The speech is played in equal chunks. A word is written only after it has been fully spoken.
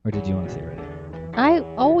Or did you want to say ready? I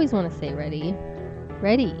always want to say ready.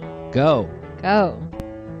 Ready. Go. Go.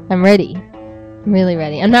 I'm ready. I'm really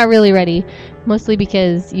ready. I'm not really ready, mostly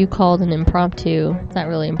because you called an impromptu, it's not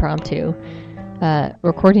really impromptu,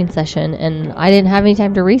 recording session, and I didn't have any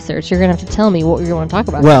time to research. You're going to have to tell me what you're going to talk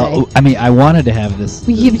about Well, today. I mean, I wanted to have this.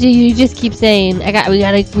 You just keep saying, we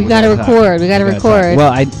gotta record.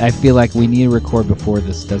 Well, I feel like we need to record before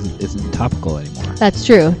this isn't topical anymore. That's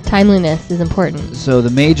true. Timeliness is important. So the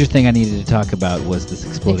major thing I needed to talk about was this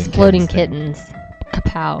exploding kittens.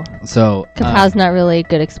 Kapow. So Kapow's not really a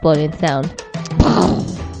good exploding sound.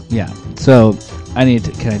 Yeah. So can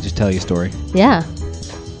I just tell you a story? Yeah.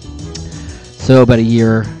 So about a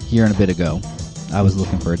year and a bit ago, I was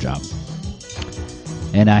looking for a job,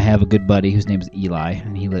 and I have a good buddy whose name is Eli,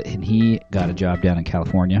 and he got a job down in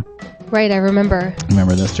California. Right, I remember.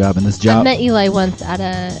 Remember this job? And this job, I met Eli once at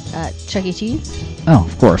a Chuck E. Cheese. Oh,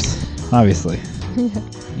 of course, obviously.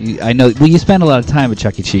 I know. Well, you spend a lot of time at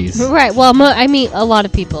Chuck E. Cheese. Right. Well, I meet a lot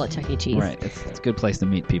of people at Chuck E. Cheese. Right. It's a good place to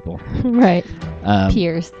meet people. Right.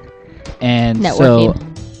 Peers. And networking.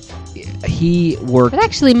 So he worked. It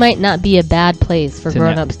actually might not be a bad place for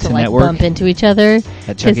grown-ups to like network bump into each other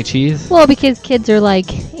at Chuck E. Cheese. Well, because kids are like,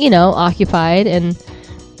 occupied, and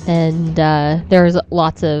there's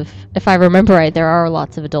lots of, if I remember right, there are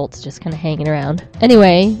lots of adults just kind of hanging around.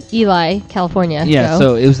 Anyway, Eli, California. Yeah.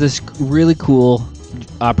 So it was this really cool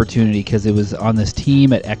opportunity because it was on this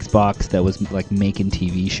team at Xbox that was like making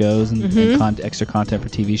TV shows and extra content for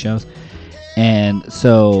TV shows. And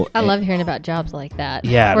so I love hearing about jobs like that.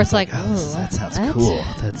 Yeah, where it's like, that sounds cool.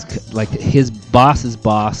 That's like his boss's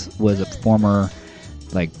boss was a former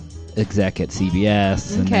like exec at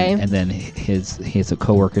CBS, and then his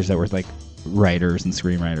coworkers that were like writers and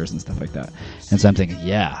screenwriters and stuff like that. And so I'm thinking,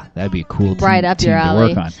 yeah, that'd be a cool team, right up your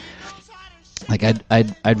alley to work on. Like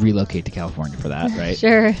I'd relocate to California for that, right?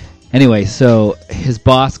 Sure. Anyway, so his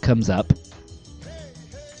boss comes up,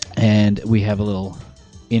 and we have a little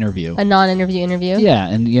interview. A non-interview interview? Yeah,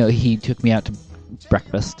 and he took me out to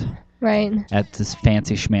breakfast. Right. At this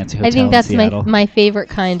fancy schmancy hotel. I think that's in Seattle. my favorite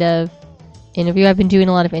kind of interview. I've been doing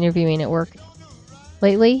a lot of interviewing at work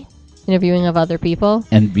lately. Interviewing of other people.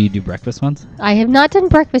 And you do breakfast ones? I have not done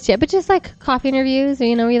breakfast yet, but just like coffee interviews, or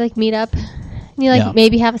where you like meet up. And you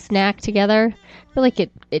maybe have a snack together. I feel like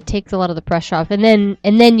it takes a lot of the pressure off, and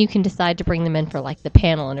then you can decide to bring them in for like the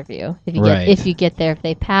panel interview if you get there, if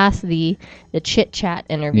they pass the chit chat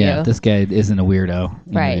interview. Yeah, this guy isn't a weirdo.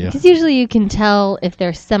 Right, because usually you can tell if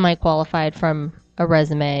they're semi-qualified from a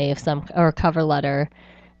resume or a cover letter,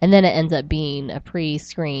 and then it ends up being a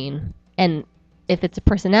pre-screen. And if it's a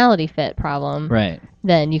personality fit problem, right,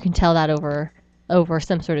 then you can tell that over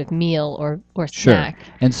some sort of meal or snack.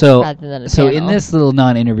 Sure. And so rather than in this little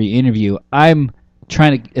non-interview interview, I'm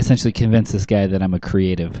trying to essentially convince this guy that I'm a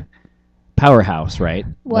creative powerhouse, right?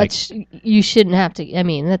 Which you shouldn't have to. I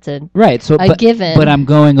mean, that's a given. But I'm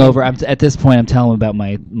going over. At this point, I'm telling him about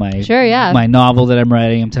my my novel that I'm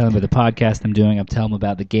writing. I'm telling him about the podcast I'm doing. I'm telling him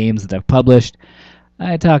about the games that I've published.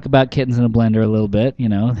 I talk about Kittens in a Blender a little bit,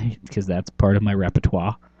 because that's part of my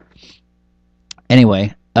repertoire.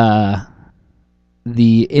 Anyway,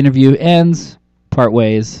 the interview ends, part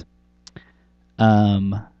ways.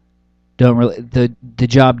 The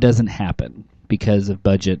job doesn't happen because of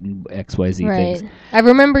budget and XYZ things. Right. I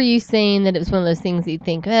remember you saying that it was one of those things that you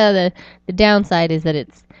think, the downside is that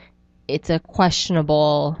it's a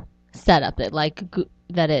questionable setup, that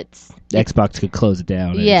it's Xbox could close it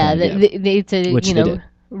down. Yeah, it's a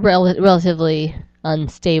relatively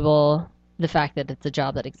unstable. The fact that it's a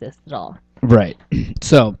job that exists at all. Right.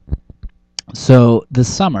 So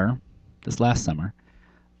this last summer,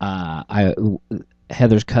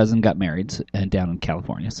 Heather's cousin got married down in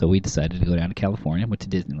California, so we decided to go down to California. Went to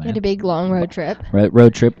Disneyland. Had a big long road trip.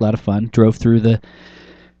 Road trip, a lot of fun. Drove through the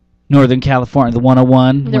Northern California, the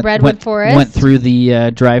 101. The Redwood Forest. Went through the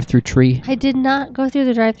drive-through tree. I did not go through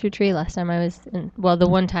the drive-through tree last time I was the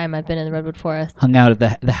one time I've been in the Redwood Forest. Hung out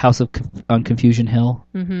at the House on Confusion Hill.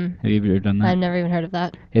 Mm-hmm. Have you ever done that? I've never even heard of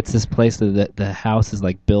that. It's this place that the house is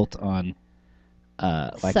like built on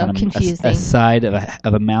confusing. A side of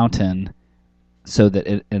a mountain, so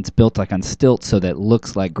that it's built like on stilts, so that it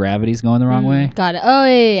looks like gravity's going the wrong way. Got it. Oh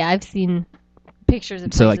yeah, I've seen pictures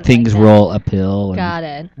of. So like things roll uphill. Got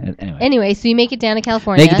it. Anyway, so you make it down to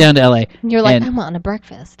California. Make it down to LA. And you're like, I want a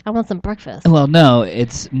breakfast. I want some breakfast. Well, no,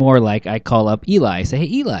 it's more like I call up Eli. Say, hey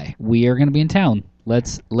Eli, we are going to be in town.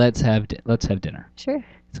 Let's have dinner. Sure.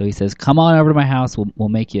 So he says, come on over to my house. We'll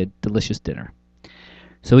make you a delicious dinner.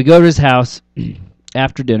 So we go to his house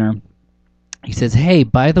after dinner. He says, hey,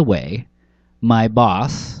 by the way, my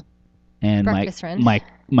boss and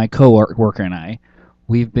my coworker and I,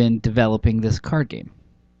 we've been developing this card game.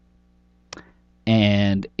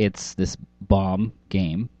 And it's this bomb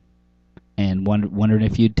game. And wondering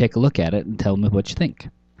if you'd take a look at it and tell me what you think.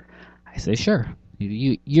 I say, sure.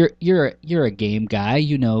 You're a game guy.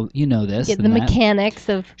 You know this. Get the mechanics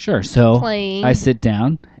of sure. So playing. I sit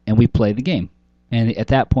down and we play the game. And at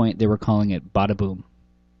that point, they were calling it Bada Boom.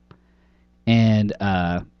 And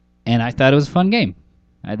I thought it was a fun game.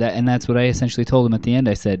 And that's what I essentially told him at the end.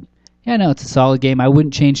 I said, yeah, no, it's a solid game. I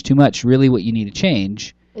wouldn't change too much. Really, what you need to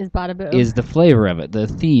change is Bada Boom. Is the flavor of it, the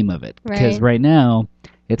theme of it. Because right now,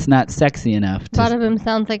 it's not sexy enough. Bada Boom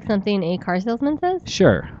sounds like something a car salesman says?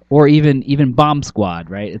 Sure. Or even Bomb Squad,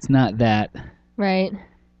 right? It's not that... Right.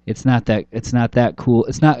 It's not that cool.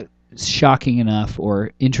 It's not shocking enough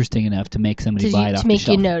or interesting enough to make somebody buy it off the shelf. To make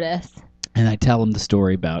you notice. And I tell them the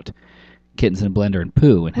story about Kittens in a Blender and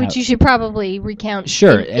Pooh. And which you should probably recount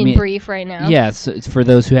in brief right now. Yeah, so for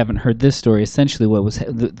those who haven't heard this story, essentially what was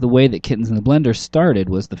the way that Kittens in the Blender started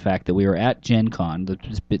was the fact that we were at Gen Con,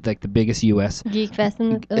 like the biggest U.S. Geek Fest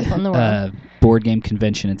in the world. Board game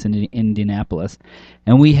convention. It's in Indianapolis.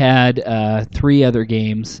 And we had 3 other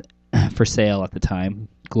games for sale at the time.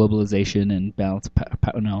 Globalization and Balance,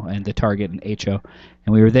 and the Target and HO.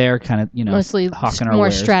 And we were there kind of, mostly hawking our more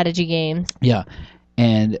wares. Strategy games. Yeah.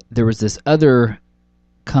 And there was this other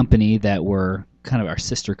company that were kind of our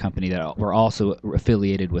sister company that were also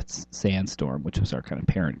affiliated with Sandstorm, which was our kind of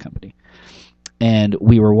parent company. And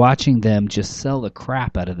we were watching them just sell the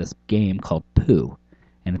crap out of this game called Pooh.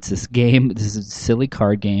 And it's this is a silly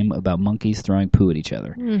card game about monkeys throwing poo at each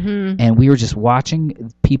other. Mm-hmm. And we were just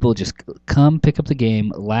watching people just come, pick up the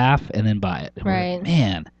game, laugh, and then buy it. And right. Like,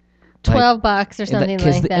 man. $12 or something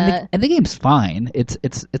like that. And the game's fine. It's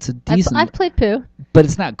a decent... I've played Pooh. But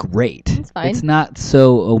it's not great. It's fine. It's not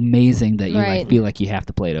so amazing that you feel like you have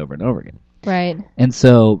to play it over and over again. Right. And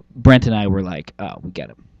so Brent and I were like, oh, we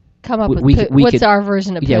get it. Come up with Pooh. What's our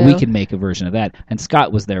version of Pooh? Yeah, we can make a version of that. And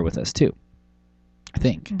Scott was there with us, too. I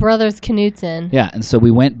think. Brothers Knutson. Yeah, and so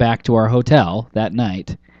we went back to our hotel that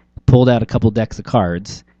night, pulled out a couple decks of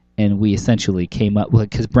cards, and we essentially came up with,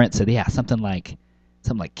 because Brent said, yeah, something like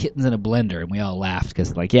Kittens in a Blender, and we all laughed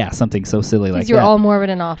because, something so silly like that. Because you're all morbid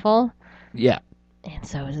and awful. Yeah. And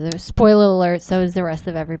so is there. Spoiler alert, so is the rest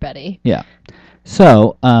of everybody. Yeah.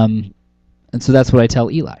 So, and so that's what I tell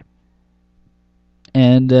Eli.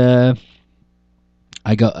 And,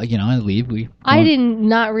 I go, I leave. I did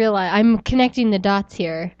not realize. I'm connecting the dots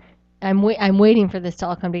here. I'm waiting for this to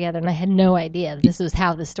all come together, and I had no idea this was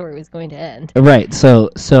how the story was going to end. Right. So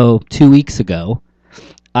 2 weeks ago,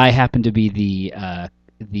 I happened to be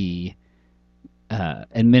the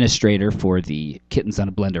administrator for the Kittens on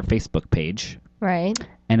a Blender Facebook page. Right.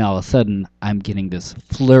 And all of a sudden, I'm getting this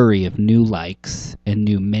flurry of new likes and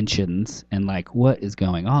new mentions, and what is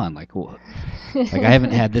going on? Like I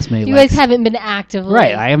haven't had this many. You likes. guys haven't been actively.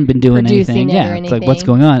 Right. I haven't been doing anything. Yeah. It's like, what's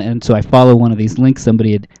going on? And so I follow one of these links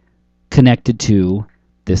somebody had connected to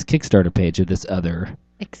this Kickstarter page of this other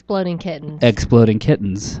Exploding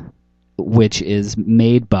Kittens, which is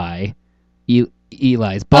made by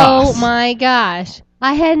Eli's boss. Oh my gosh.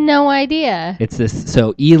 I had no idea. It's this.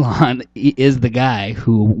 So Elon is the guy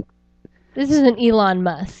who... This isn't Elon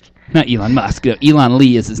Musk. Not Elon Musk. Elon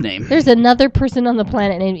Lee is his name. There's another person on the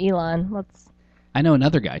planet named Elon. I know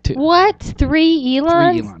another guy, too. What? 3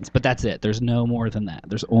 Elons? 3 Elons. But that's it. There's no more than that.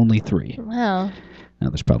 There's only 3. Wow. No,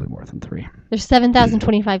 there's probably more than 3. There's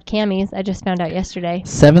 7,025 Camis. I just found out yesterday.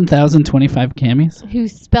 7,025 Camis? Who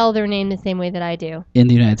spell their name the same way that I do. In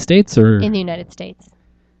the United States or? In the United States.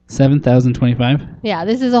 7,025? Yeah,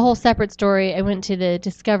 this is a whole separate story. I went to the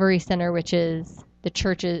Discovery Center, which is the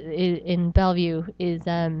church in Bellevue, is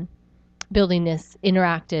building this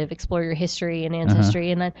interactive explore your history and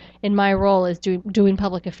ancestry. And in my role is doing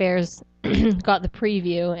public affairs, got the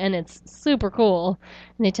preview, and it's super cool.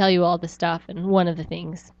 And they tell you all the stuff. And one of the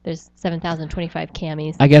things, there's 7,025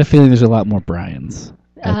 Camis. I got a feeling there's a lot more Brians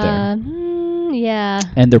out there. Yeah.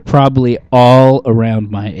 And they're probably all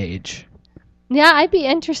around my age. Yeah, I'd be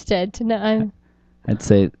interested to know. I'd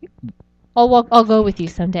say... I'll go with you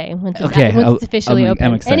someday once it's officially open.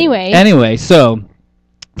 I'm excited. Anyway, so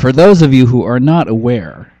for those of you who are not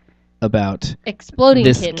aware about Exploding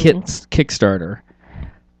this Kittens Kickstarter,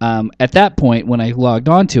 at that point when I logged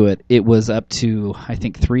onto it, it was up to I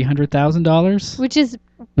think $300,000, which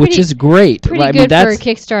is great. Pretty good for a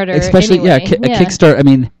Kickstarter, especially anyway. A Kickstarter. I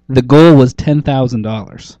mean, the goal was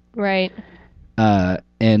 $10,000. Right.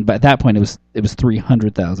 And by that point, it was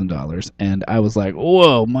 $300,000, and I was like,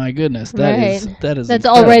 "Whoa, my goodness, that's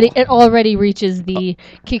incredible. already reaches the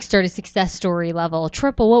Kickstarter success story level,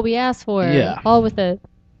 triple what we asked for, yeah. All with a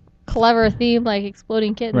clever theme like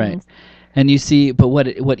Exploding Kittens." Right. And you see, but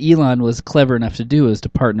what Elon was clever enough to do is to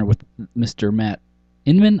partner with Mr. Matt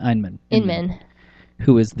Inman,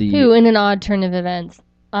 who in an odd turn of events,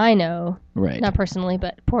 I know, right? Not personally,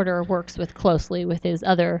 but Porter works closely with his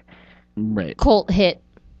other right cult hit,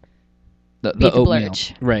 the Oatmeal,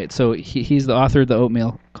 right? So he's the author of the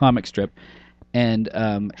Oatmeal comic strip, and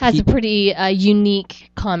has a pretty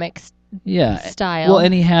unique comics style. Well,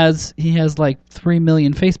 and he has like 3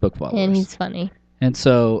 million Facebook followers, and he's funny. And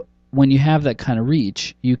so when you have that kind of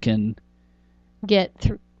reach, you can get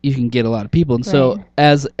a lot of people. And so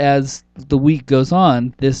as the week goes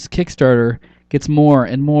on, this Kickstarter gets more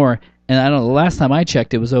and more. And I don't know, the last time I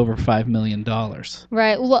checked, it was over $5 million.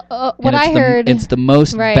 Right. Well, what I heard... It's the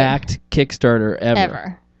most backed Kickstarter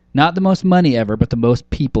ever. Not the most money ever, but the most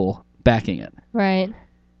people backing it. Right.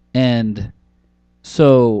 And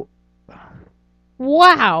so...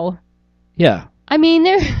 Wow. Yeah. I mean,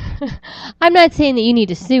 I'm not saying that you need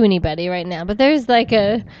to sue anybody right now, but there's like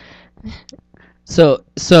a... So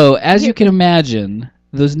as you can imagine,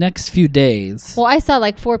 those next few days... Well, I saw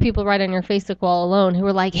like 4 people right on your Facebook wall alone who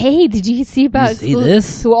were like, hey, did you see about...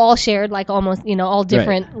 this? Who all shared like almost, all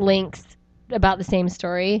different links about the same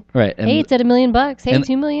story. Right. Hey, it's at $1 million. Hey,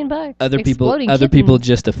 $2 million. Other people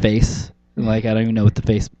just a face. Like, I don't even know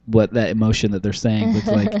what that emotion that they're saying. It's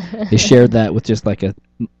like they shared that with just like a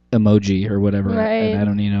emoji or whatever. Right. And I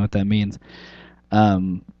don't even know what that means.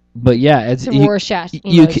 But yeah, it's a Rorschach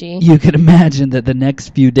emoji. You can imagine that the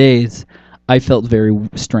next few days I felt very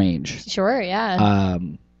strange. Sure, yeah.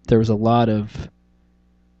 There was a lot of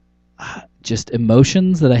just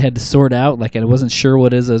emotions that I had to sort out. Like, I wasn't sure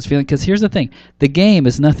what it is I was feeling. Because here's the thing. The game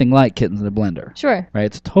is nothing like Kittens in a Blender. Sure. Right?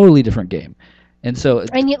 It's a totally different game. And so,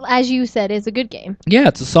 as you said, it's a good game. Yeah,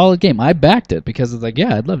 it's a solid game. I backed it because it's like,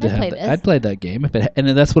 yeah, I'd love to have that. I'd play that game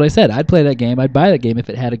and that's what I said. I'd play that game. I'd buy that game if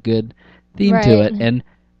it had a good theme to it. And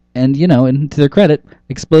and to their credit,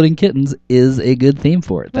 Exploding Kittens is a good theme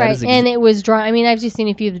for it. Right, and it was I mean, I've just seen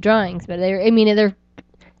a few of the drawings, but they're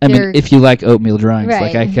if you like Oatmeal drawings,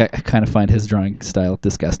 like I kind of find his drawing style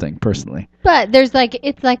disgusting personally. But there's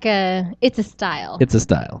it's a style. It's a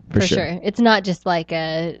style for sure. It's not just like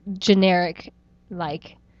a generic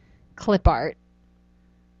like clip art.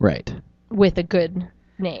 Right. With a good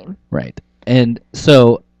name. Right. And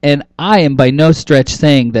I am by no stretch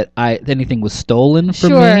saying that anything was stolen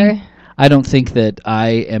from me. I don't think that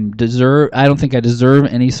I don't think I deserve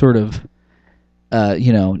any sort of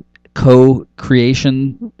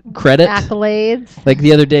co-creation credit. Accolades. Like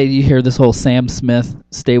the other day, you hear this whole Sam Smith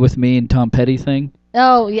 "Stay With Me" and Tom Petty thing.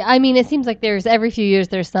 Oh, yeah. I mean, it seems like every few years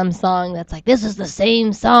there's some song that's like, this is the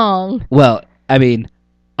same song. Well, I mean,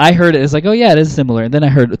 I heard it. It's like, oh yeah, it is similar. And then I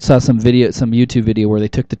saw some YouTube video where they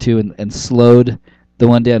took the two and slowed the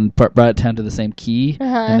one down and brought it down to the same key,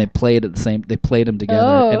 and they played them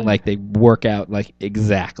together, and like they work out like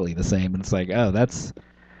exactly the same. And it's like, oh, that's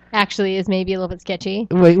actually is maybe a little bit sketchy.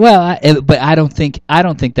 Well, but I don't think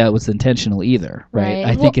that was intentional either, right?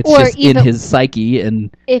 I think it's just in his psyche.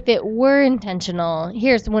 And if it were intentional,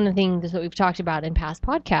 here's one of the things that we've talked about in past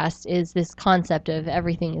podcasts is this concept of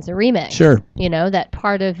everything is a remix. Sure. That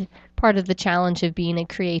part of the challenge of being a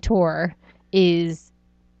creator is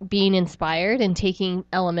being inspired and taking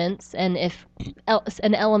elements, and if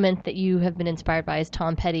an element that you have been inspired by is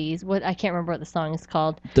Tom Petty's, I can't remember what the song is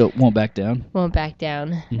called. Won't Back Down. Won't Back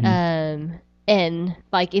Down. Mm-hmm. And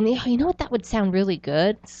like, you know what, that would sound really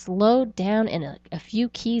good? Slowed down and a few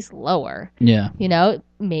keys lower. Yeah.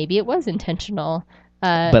 Maybe it was intentional.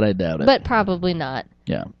 But I doubt it. But probably not.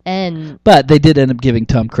 Yeah. But they did end up giving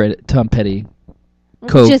Tom Petty.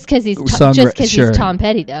 Just because he's Tom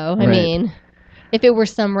Petty, though. I mean. If it were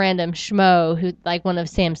some random schmo who, like one of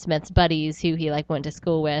Sam Smith's buddies who he like went to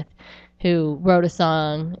school with, who wrote a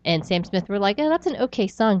song, and Sam Smith were like, oh, that's an okay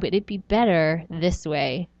song, but it'd be better this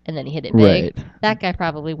way, and then he hit it big. Right. That guy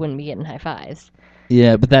probably wouldn't be getting high fives.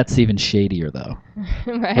 Yeah, but that's even shadier, though.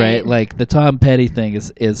 Right? Like, the Tom Petty thing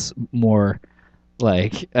is more...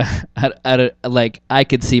 Like, I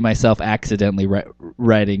could see myself accidentally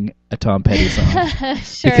writing a Tom Petty song.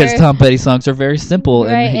 Sure. Because Tom Petty songs are very simple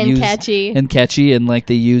and catchy, and like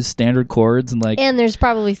they use standard chords and like. And there's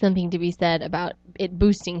probably something to be said about it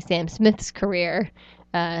boosting Sam Smith's career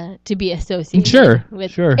to be associated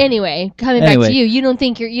with. Sure. Anyway, coming back to you, you don't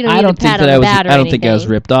think you don't need a pat on the back or anything. I don't think I was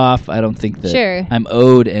ripped off. I don't think that I'm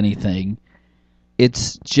owed anything.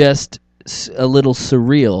 It's just a little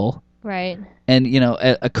surreal. Right. And,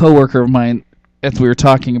 a coworker of mine, as we were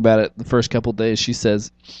talking about it the first couple of days, she says,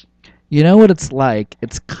 you know what it's like?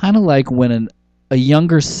 It's kind of like when a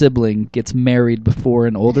younger sibling gets married before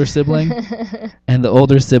an older sibling, and the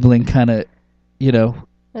older sibling kind of,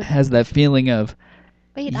 has that feeling of,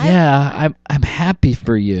 Wait, I'm happy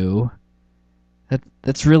for you.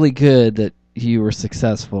 That's really good that you were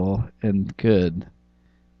successful and good.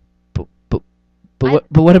 But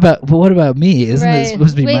what about me? Isn't it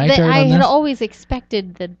supposed to be my turn? I had always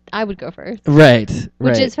expected that I would go first. Right.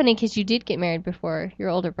 Which is funny because you did get married before your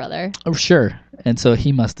older brother. Oh, sure. And so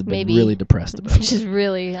he must have been really depressed about it. Which is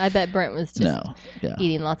really, I bet Brent was just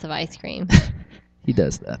eating lots of ice cream. He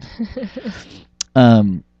does that.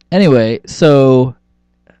 Anyway, so.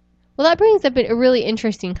 Well, that brings up a really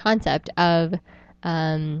interesting concept of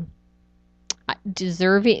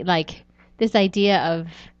deserving, like this idea of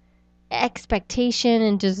expectation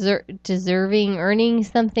and deserving, earning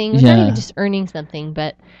something. It's not even just earning something,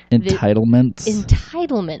 but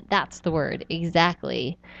entitlement. That's the word.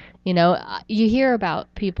 Exactly. You know, you hear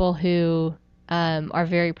about people who are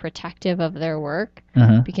very protective of their work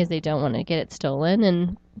because they don't want to get it stolen.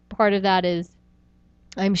 And part of that is,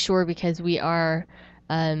 I'm sure, because we are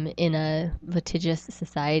in a litigious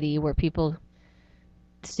society where people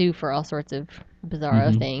sue for all sorts of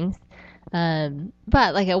bizarro things.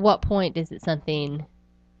 But like, at what point is it something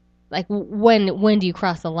like when do you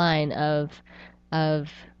cross the line of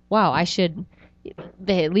wow,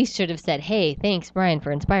 they at least should have said, hey, thanks Brian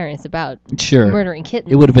for inspiring us about murdering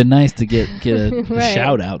kittens. It would have been nice to get a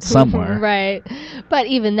shout out somewhere. Right. But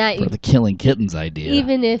even that, for the killing kittens idea.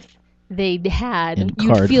 Even if they had,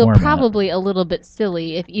 you'd feel probably a little bit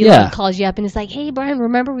silly if Elon calls you up and is like, hey Brian,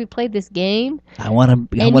 remember we played this game? I want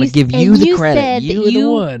to give you the credit. You were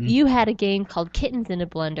the one. You had a game called Kittens in a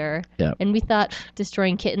Blender. Yep. And we thought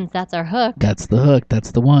destroying kittens, that's our hook. That's the hook.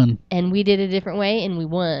 That's the one. And we did it a different way and we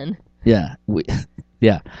won. Yeah.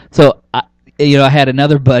 So I had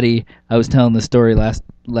another buddy. I was telling the story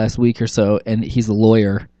last week or so, and he's a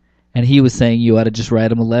lawyer, and he was saying you ought to just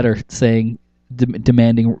write him a letter saying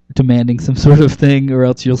demanding some sort of thing, or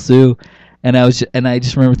else you'll sue. And I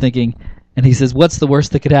just remember thinking, and he says, what's the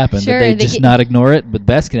worst that could happen? Sure, that they just not ignore it. But the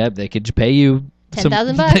best could happen, they could pay you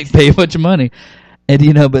 $10,000. They pay you a bunch of money,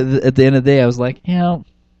 and but at the end of the day, I was like, I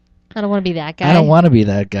don't want to be that guy. I don't want to be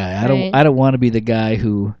that guy. Right. I don't want to be the guy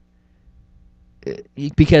who.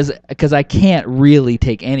 Because I can't really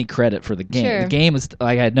take any credit for the game. Sure. The game is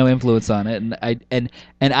I had no influence on it, and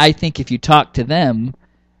I think if you talk to them,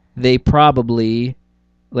 they probably,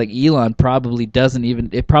 like Elon, probably doesn't even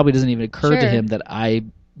occur to him that I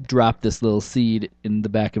dropped this little seed in the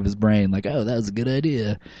back of his brain, like, oh, that was a good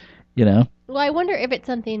idea, Well, I wonder if it's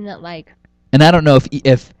something that like. And I don't know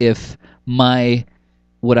if my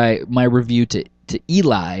review to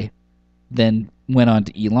Eli then went on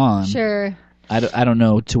to Elon. Sure. I don't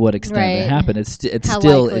know to what extent it happened. It's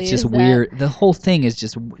just weird. The whole thing is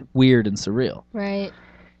just weird and surreal. Right.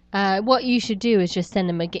 What you should do is just send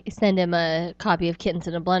him a copy of Kittens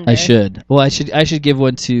in a Blender. I should. Well, I should give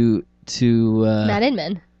one to Matt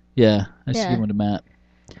Inman. Yeah, I should give one to Matt.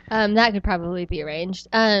 That could probably be arranged.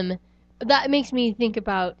 That makes me think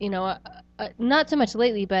about not so much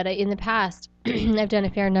lately, but in the past, I've done a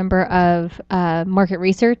fair number of market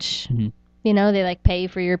research. Mm-hmm. They like pay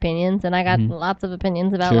for your opinions, and I got lots of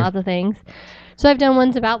opinions about lots of things. So I've done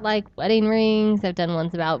ones about like wedding rings. I've done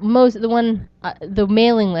ones about the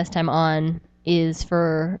mailing list I'm on is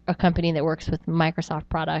for a company that works with Microsoft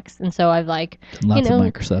products, and so I've lots of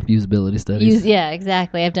Microsoft usability studies. Yeah,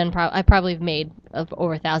 exactly. I've done. I probably have made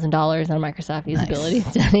over $1,000 on Microsoft usability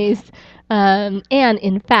studies, and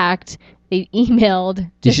in fact. They emailed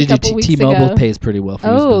just a couple weeks ago. T-Mobile pays pretty well for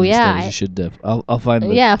usability studies. You should. I'll find.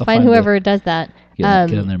 Find whoever does that. Get on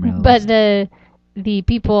their mailing list. But the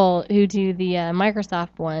people who do the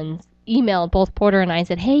Microsoft ones emailed both Porter and I and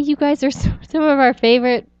said, "Hey, you guys are some of our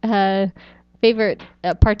favorite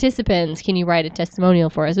participants. Can you write a testimonial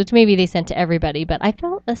for us?" Which maybe they sent to everybody, but I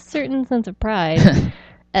felt a certain sense of pride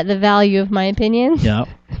at the value of my opinion. Yeah.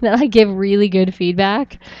 That I give really good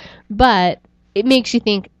feedback, but it makes you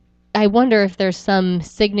think. I wonder if there's some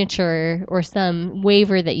signature or some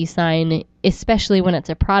waiver that you sign, especially when it's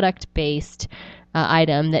a product-based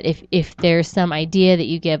item, that if there's some idea that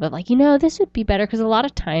you give of like, this would be better, because a lot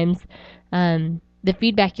of times the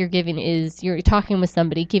feedback you're giving is you're talking with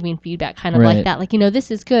somebody giving feedback kind of like that, like, this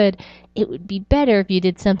is good. It would be better if you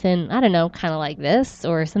did something, I don't know, kind of like this,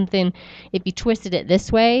 or something if you twisted it this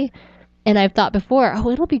way. And I've thought before,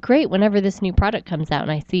 it'll be great whenever this new product comes out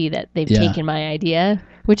and I see that they've taken my idea,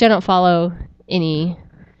 which I don't follow any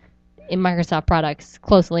in Microsoft products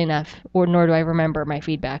closely enough, nor do I remember my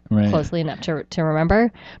feedback closely enough to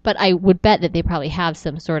remember. But I would bet that they probably have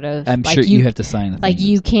some sort of... I'm sure you have to sign like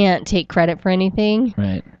you can't take credit for anything.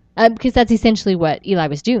 Right. Because that's essentially what Eli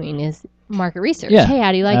was doing, is market research. Yeah, hey,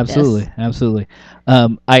 how do you like this? Absolutely.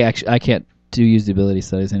 I can't do usability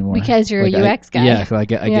studies anymore because you're a UX guy. Yeah,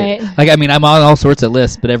 I mean, I'm on all sorts of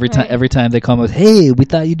lists, but every time they come with, "Hey, we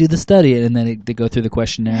thought you do the study," and then they go through the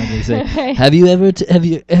questionnaire and they say, "Have you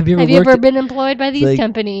ever been employed by these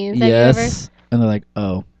companies?" Yes, and they're like,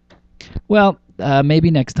 "Oh, well,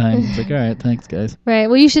 maybe next time." It's like, all right, thanks, guys. Right.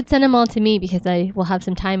 Well, you should send them all to me because I will have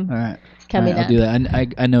some time. All right. Coming I'll do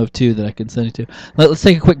that. I know of 2 that I can send you to. Let's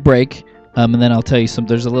take a quick break. And then I'll tell you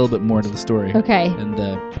there's a little bit more to the story. Okay.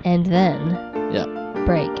 And then. Yeah.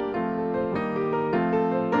 Break.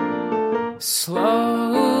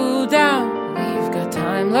 Slow down. We've got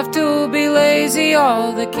time left to be lazy.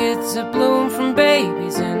 All the kids have bloomed from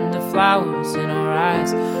babies into flowers in our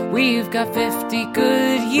eyes. We've got 50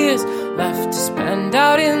 good years left to spend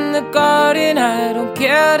out in the garden. I don't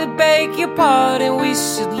care to beg your pardon. We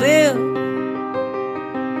should live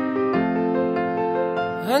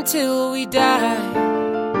until we die.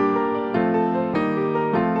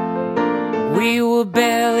 We were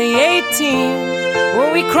barely 18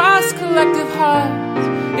 when we crossed collective hearts.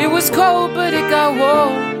 It was cold but it got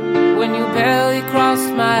warm when you barely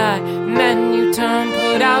crossed my eye. And then you turned,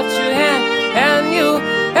 put out your hand, and you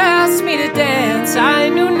asked me to dance. I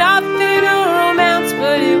knew nothing of romance,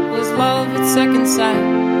 but it was love at second sight.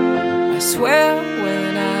 I swear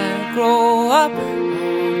when I grow up,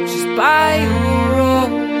 I'll just buy you a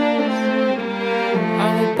rose.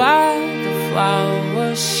 I will buy the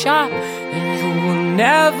flower shop, and you will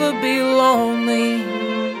never be lonely.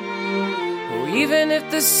 Or even if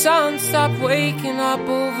the sun stopped waking up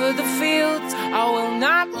over the fields, I will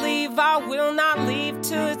not leave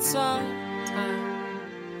till it's all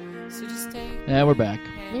time. So just take. Yeah, we're back.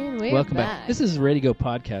 Welcome back. This is Ready Go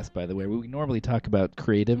Podcast, by the way. We normally talk about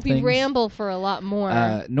creative things. We ramble for a lot more.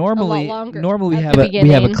 Normally, a lot longer we have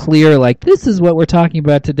a clear, like, this is what we're talking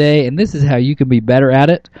about today, and this is how you can be better at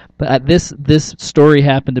it. But this story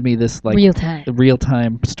happened to me, this like real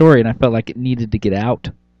time story, and I felt like it needed to get out.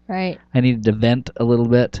 Right. I needed to vent a little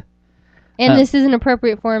bit. And this is an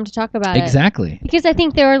appropriate forum to talk about exactly. it. Because I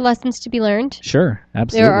think there are lessons to be learned. Sure,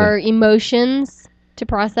 absolutely. There are emotions to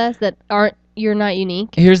process that aren't. You're not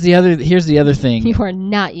unique. Here's the other thing. You are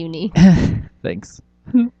not unique. Thanks.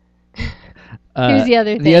 Here's the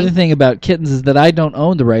other thing. The other thing about kittens is that I don't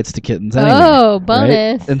own the rights to kittens anyway. Oh,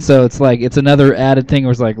 bonus. Right? And so it's another added thing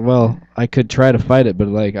where it's like, well, I could try to fight it, but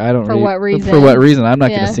like I don't. For what reason? For what reason? I'm not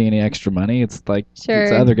going to see any extra money. It's like it's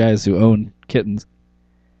other guys who own kittens.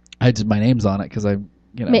 I just my name's on it because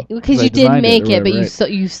because you did make it,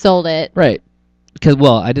 but you sold it. Right. Because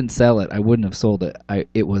I didn't sell it. I wouldn't have sold it.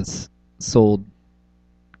 It was sold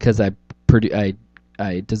because I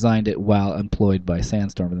designed it while employed by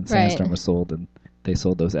Sandstorm, and then Sandstorm was sold, and they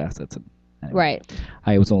sold those assets. And anyway, right.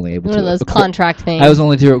 I was only able one of those contract things. I was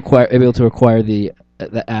only able to acquire the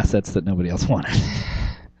assets that nobody else wanted.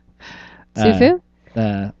 Zufu?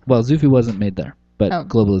 Zufu wasn't made there, but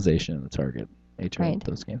Globalization and the Target, HR,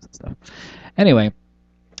 those games and stuff. Anyway.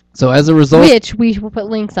 So as a result, which we will put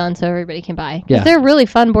links on so everybody can buy. Yeah, they're really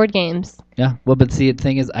fun board games. Yeah, well, but see, the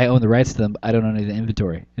thing is, I own the rights to them. I don't own any of the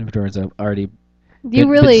inventory. Inventories have already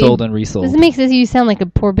been sold and resold. This makes you sound like a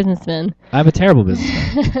poor businessman. I'm a terrible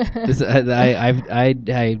businessman.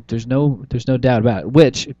 There's no doubt about it.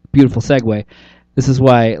 Which beautiful segue. This is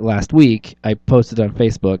why last week I posted on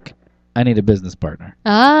Facebook, I need a business partner.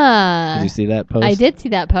 Did you see that post? I did see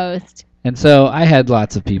that post. And so I had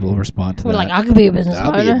lots of people respond to that. Like, I could be a business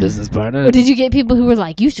partner. I'll be a business partner. Or did you get people who were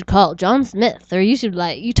like, you should call John Smith, or you should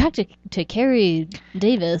you talk to Carrie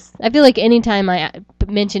Davis? I feel like anytime I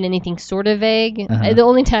mention anything sort of vague, the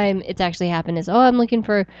only time it's actually happened is, I'm looking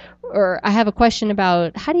for, or I have a question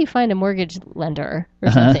about how do you find a mortgage lender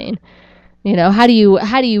or something. How do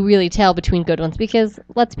you really tell between good ones? Because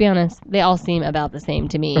let's be honest, they all seem about the same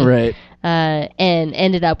to me. Right. And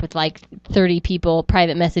ended up with like 30 people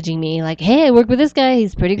private messaging me like, hey, I work with this guy.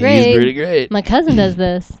 He's pretty great. He's pretty great. My cousin does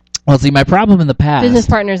this. Well, see, my problem in the past. Business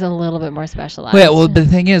partners a little bit more specialized. Well, the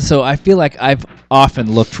thing is, so I feel like I've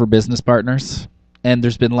often looked for business partners. And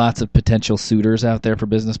there's been lots of potential suitors out there for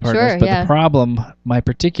business partners. But the problem, my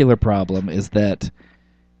particular problem is that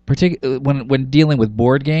when dealing with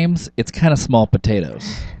board games, it's kind of small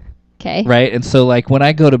potatoes. Okay. Right? And so like when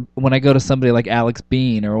I go to somebody like Alex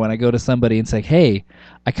Bean, or when I go to somebody and say, "Hey,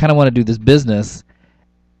 I kind of want to do this business,"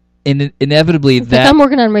 inevitably that I'm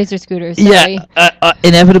working on Razor scooters. Sorry. Yeah.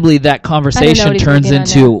 Inevitably that conversation turns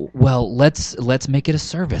into, well, let's make it a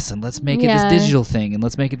service, and let's make it this digital thing, and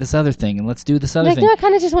let's make it this other thing, and let's do this other thing. No, I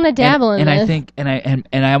kind of just want to dabble in this. I think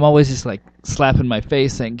and I'm always just like slapping my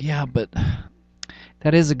face saying, "Yeah, but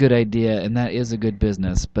that is a good idea, and that is a good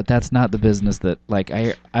business, but that's not the business that, like,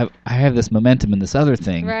 I have this momentum in this other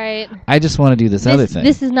thing. Right. I just want to do this other thing.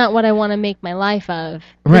 This is not what I want to make my life of.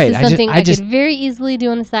 Right. This is something I could very easily do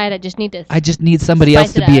on the side. I just need somebody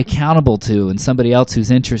else to be accountable to, and somebody else who's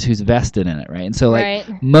vested in it, right? And so,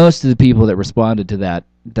 like, most of the people that responded to that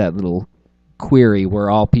little query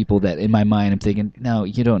were all people that, in my mind, I'm thinking, no,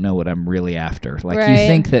 you don't know what I'm really after. Like, you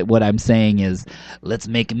think that what I'm saying is, let's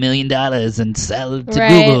make $1 million and sell it to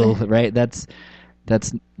Google, right? That's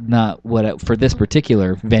not what for this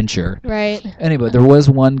particular venture. Right. Anyway, there was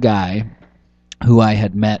one guy who I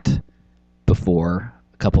had met before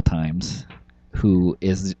a couple times, who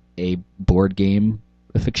is a board game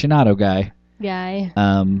aficionado guy.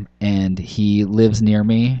 And he lives near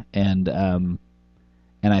me, and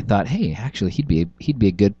I thought, hey, actually, he'd be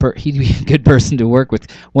a good person to work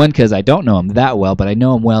with. One, because I don't know him that well, but I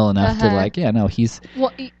know him well enough to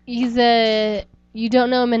you don't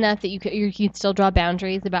know him enough that you could still draw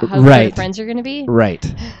boundaries about how good friends you're going to be. Right.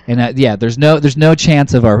 And there's no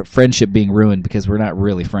chance of our friendship being ruined because we're not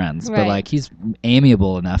really friends. Right. But like, he's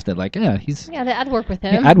amiable enough that like, I'd work with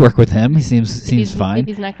him. Yeah, I'd work with him. He seems fine. If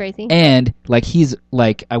he's not crazy. And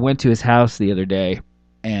like, I went to his house the other day.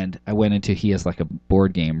 And I went into, he has like a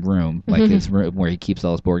board game room, like his room where he keeps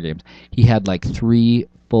all his board games. He had like 3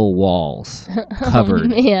 full walls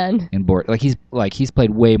covered in board. Like he's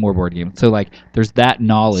played way more board games. So like there's that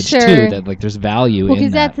knowledge too, that like there's value in that.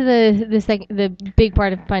 Because that's the big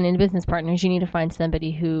part of finding business partners. You need to find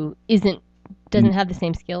somebody who doesn't have the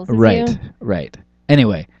same skills as you. Right.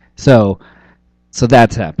 Anyway, so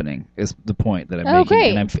that's happening is the point that I'm making.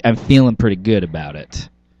 Great. And I'm feeling pretty good about it.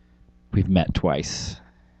 We've met twice.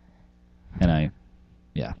 And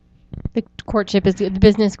the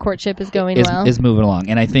business courtship is going well. Is moving along,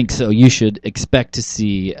 and I think so. You should expect to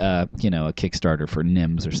see, a Kickstarter for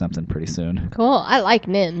NIMS or something pretty soon. Cool. I like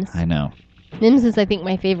NIMS. I know. NIMS is, I think,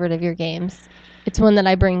 my favorite of your games. It's one that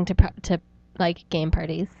I bring to like game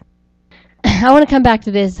parties. I want to come back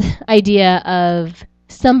to this idea of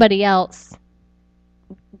somebody else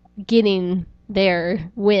getting their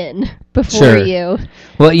win before you.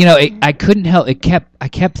 Well, I couldn't help. I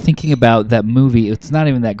kept thinking about that movie. It's not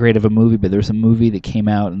even that great of a movie, but there's a movie that came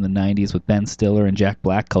out in the 90s with Ben Stiller and Jack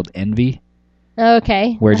Black called Envy.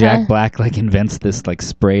 Okay. Where Jack Black like invents this like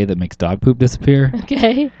spray that makes dog poop disappear.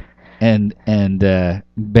 Okay. And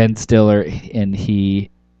Ben Stiller and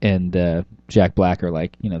he and Jack Black are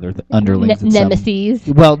like, they're the underlings. Nemesis.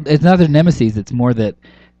 Well, it's not their nemesis. It's more that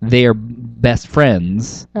they are best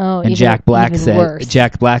friends. Oh, and Jack Black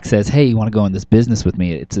says, "Hey, you want to go in this business with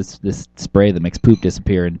me? It's this spray that makes poop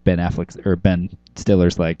disappear." And Ben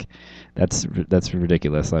Stiller's like, "That's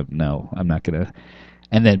ridiculous. I'm not gonna."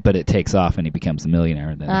 But it takes off and he becomes a millionaire.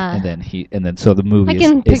 And then so the movie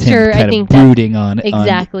is him kind of brooding on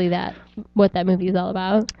exactly what that movie is all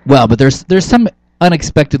about. Well, but there's some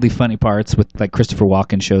unexpectedly funny parts with like Christopher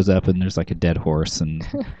Walken shows up and there's like a dead horse, and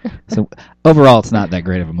so overall it's not that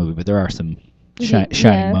great of a movie, but there are some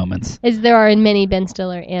shining moments, as there are in many Ben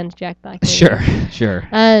Stiller and Jack Black movies. Sure.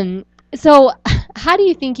 So how do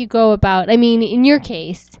you think you go about, I mean, in your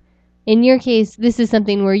case, this is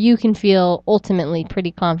something where you can feel ultimately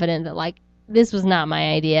pretty confident that like this was not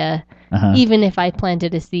my idea, even if I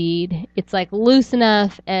planted a seed. It's like loose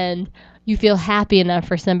enough and you feel happy enough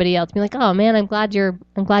for somebody else to be like, oh man, I'm glad your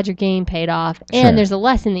game paid off. And there's a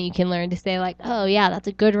lesson that you can learn to say like, oh yeah, that's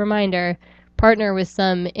a good reminder. Partner with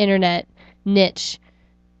some internet niche,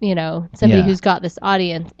 somebody who's got this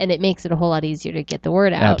audience, and it makes it a whole lot easier to get the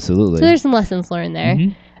word out. Absolutely. So there's some lessons learned there.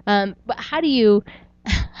 Mm-hmm. But how do you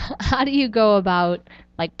go about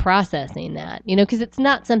like processing that? Because it's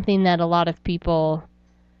not something that a lot of people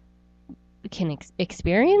can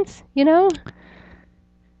experience,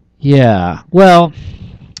 Yeah. Well,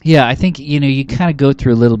 yeah, I think, you kind of go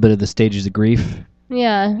through a little bit of the stages of grief.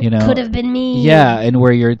 Yeah. Could have been me. Yeah, and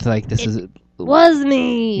where you're like, was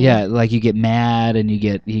me. Yeah, like you get mad and you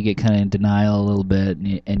get kind of in denial a little bit,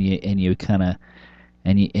 and you kind of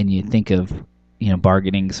you think of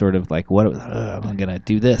bargaining, sort of like, what I'm gonna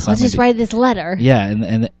do this. I'll just write this letter. Yeah,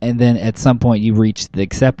 and then at some point you reach the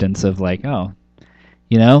acceptance of like, oh,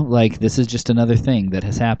 like this is just another thing that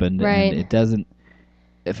has happened, right? And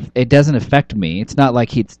it doesn't affect me. It's not like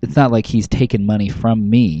he's taken money from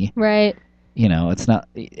me, right? It's not.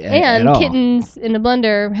 And at all. Kittens in a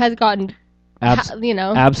Blender has gotten,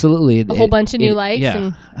 absolutely a whole bunch of new likes.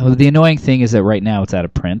 Yeah. Well, the annoying thing is that right now it's out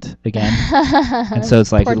of print again, and so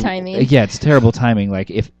it's like poor timing. Yeah, it's terrible timing.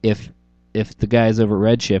 Like if the guys over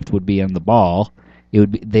at Redshift would be on the ball,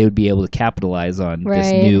 they would be able to capitalize on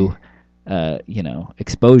this new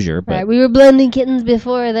exposure. But right, we were blending kittens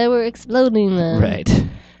before they were exploding them. Right.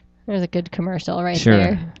 There's a good commercial right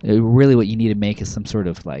there. Really what you need to make is some sort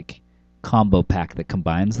of like combo pack that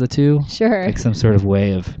combines the two. Sure. Like some sort of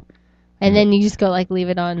way of... And then you just go like leave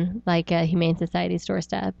it on like a Humane Society's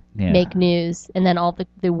doorstep. Yeah. Make news. And then all the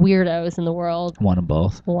weirdos in the world... Want them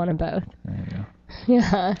both. Want them both. There you go.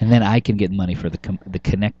 Yeah. And then I can get money for the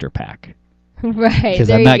connector pack. Right.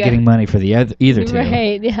 Because I'm not getting money for the either two.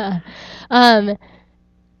 Right, yeah.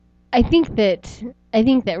 I think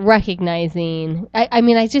that recognizing,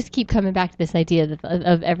 I just keep coming back to this idea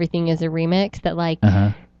of everything as a remix, that like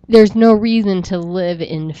there's no reason to live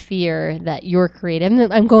in fear that you're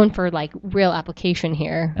creative. I'm going for like real application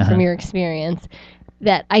here from your experience,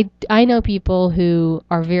 that I know people who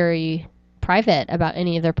are very private about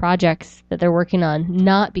any of their projects that they're working on,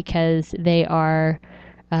 not because they are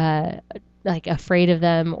like afraid of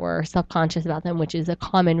them or self-conscious about them, which is a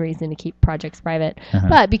common reason to keep projects private,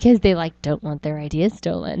 but because they like don't want their ideas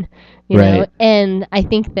stolen, you know. And I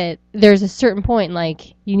think that there's a certain point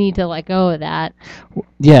like you need to let go of that.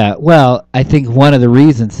 Yeah, well, I think one of the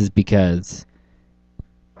reasons is because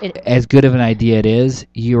as good of an idea it is,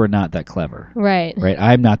 you are not that clever. Right.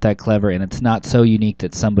 I'm not that clever, and it's not so unique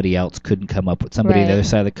that somebody else couldn't come up with somebody on the other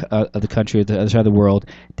side of the country, or the other side of the world,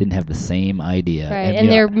 didn't have the same idea. Right, and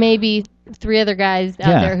there may be 3 other guys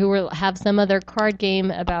out there who will have some other card game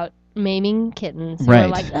about maiming kittens. Who are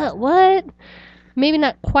like, what? Maybe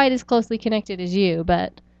not quite as closely connected as you,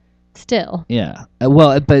 but still. Yeah.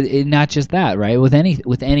 Well, but not just that, right? With any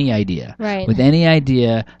idea. Right. With any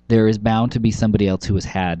idea, there is bound to be somebody else who has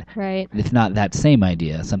had, if not that same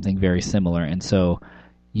idea, something very similar, and so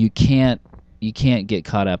you can't get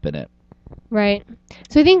caught up in it. Right.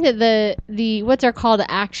 So I think that the what's our call to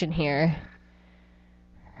action here?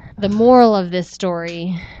 The moral of this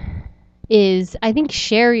story is, I think,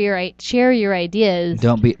 share your ideas.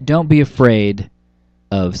 Don't be afraid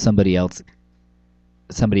of somebody else's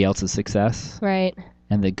success. Right.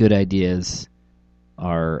 And the good ideas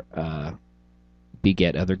are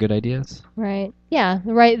beget other good ideas. Right. Yeah.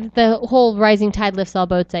 Right. The whole rising tide lifts all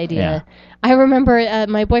boats idea. Yeah. I remember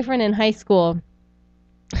my boyfriend in high school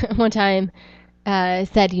one time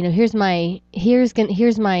said, here's my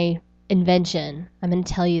invention. I'm going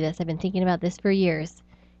to tell you this. I've been thinking about this for years.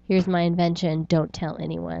 Here's my invention. Don't tell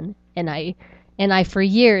anyone. And I for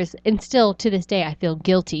years, and still to this day, I feel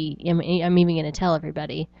guilty. I'm even going to tell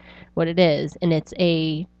everybody what it is. And it's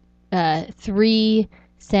a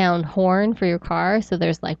 3-sound horn for your car. So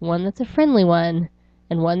there's like one that's a friendly one,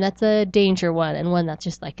 and one that's a danger one, and one that's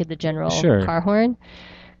just like the general car horn.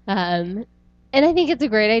 And I think it's a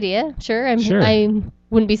great idea. Sure. I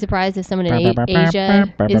wouldn't be surprised if someone in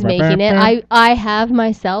Asia is making it. I have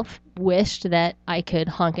myself wished that I could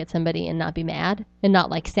honk at somebody and not be mad, and not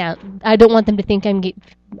like sound. I don't want them to think I'm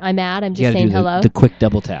mad. I'm just saying hello. The quick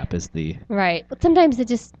double tap is the... Right. But sometimes it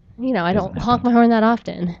just, I don't honk my horn that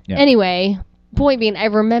often. Yeah. Anyway, point being, I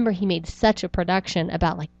remember he made such a production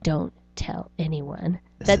about like, don't tell anyone.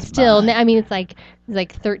 That's still, it's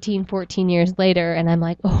like 13, 14 years later, and I'm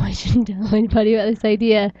like, I shouldn't tell anybody about this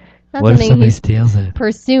idea. Not what if somebody steals it?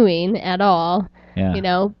 Pursuing at all,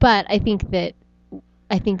 But I think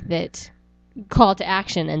that call to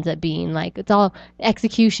action ends up being like, it's all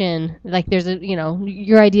execution. Like there's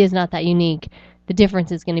your idea is not that unique. The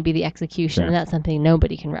difference is going to be the execution, and that's something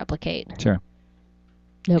nobody can replicate. Sure.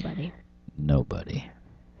 Nobody.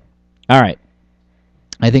 All right.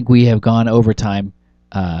 I think we have gone over time.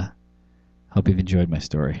 Hope you've enjoyed my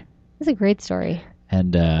story. It's a great story.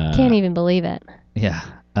 And can't even believe it. Yeah.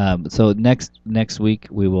 So next week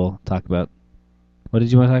we will talk about, what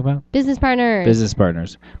did you want to talk about? Business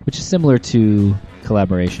partners, which is similar to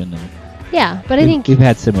collaboration. And but I think we've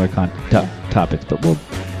had similar topics, but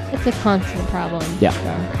it's a constant problem. Yeah.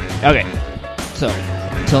 So. Okay. So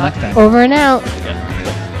until next time. Over and out. Yeah.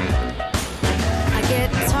 I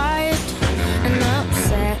get tired and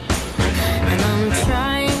upset, and I'm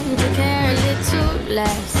trying to care a little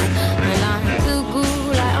less. When I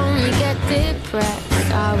Google, I only get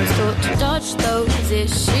depressed. I was taught to dodge those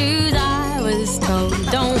issues. I was told,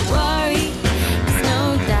 don't worry, there's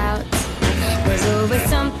no doubt. There's always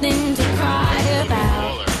something to cry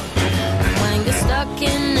about. When you're stuck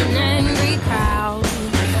in an angry crowd,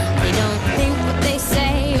 they don't think what they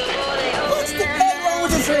say. What's the hell wrong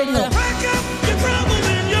with this radio? Pack up your troubles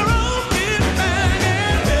in your own kit bag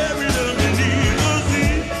and bury them beneath the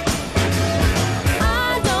sea.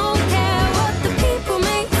 I don't care what the people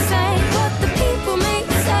may say, what the people may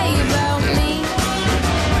say about me.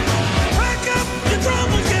 Pack up your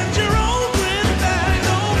troubles, get your own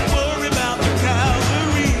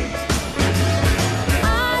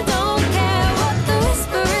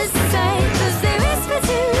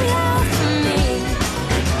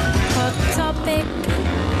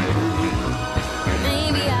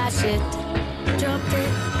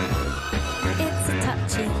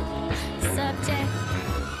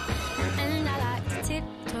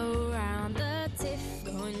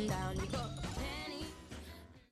down. You go